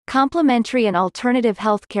Complementary and Alternative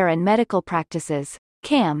Healthcare and Medical Practices,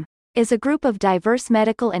 CAM, is a group of diverse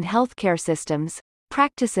medical and healthcare systems,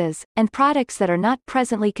 practices, and products that are not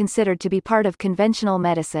presently considered to be part of conventional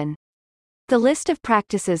medicine. The list of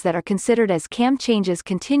practices that are considered as CAM changes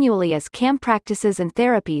continually as CAM practices and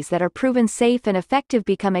therapies that are proven safe and effective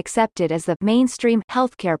become accepted as the mainstream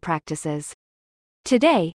healthcare practices.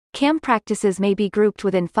 Today, CAM practices may be grouped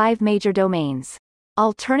within 5 major domains: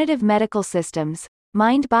 alternative medical systems,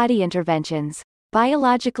 mind-body interventions,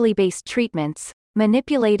 biologically based treatments,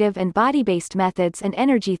 manipulative and body-based methods, and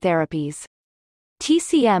energy therapies.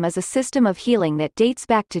 TCM is a system of healing that dates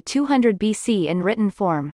back to 200 BC in written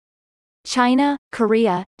form. China,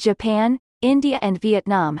 Korea, Japan, India and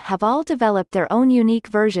Vietnam have all developed their own unique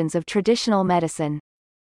versions of traditional medicine.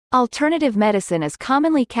 Alternative medicine is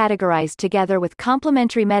commonly categorized together with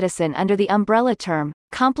complementary medicine under the umbrella term,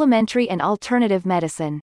 complementary and alternative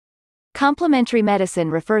medicine. Complementary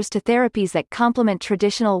medicine refers to therapies that complement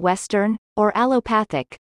traditional Western, or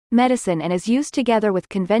allopathic, medicine and is used together with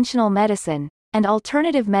conventional medicine, and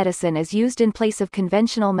alternative medicine is used in place of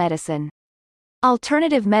conventional medicine.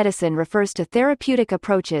 Alternative medicine refers to therapeutic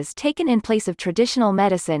approaches taken in place of traditional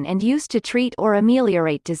medicine and used to treat or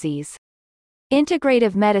ameliorate disease.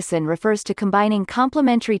 Integrative medicine refers to combining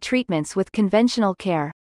complementary treatments with conventional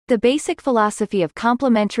care. The basic philosophy of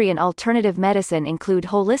complementary and alternative medicine include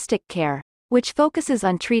holistic care, which focuses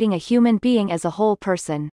on treating a human being as a whole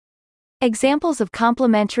person. Examples of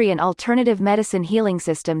complementary and alternative medicine healing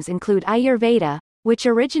systems include Ayurveda, which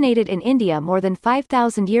originated in India more than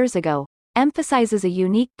 5,000 years ago, emphasizes a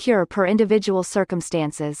unique cure per individual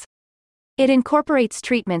circumstances. It incorporates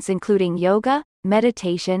treatments including yoga,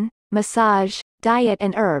 meditation, massage, diet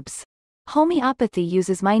and herbs. Homeopathy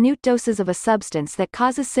uses minute doses of a substance that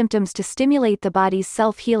causes symptoms to stimulate the body's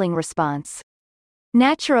self-healing response.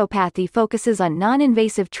 Naturopathy focuses on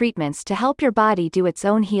non-invasive treatments to help your body do its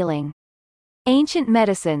own healing. Ancient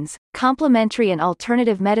medicines, complementary and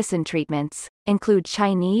alternative medicine treatments, include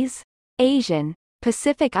Chinese, Asian,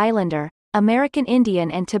 Pacific Islander, American Indian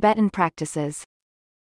and Tibetan practices.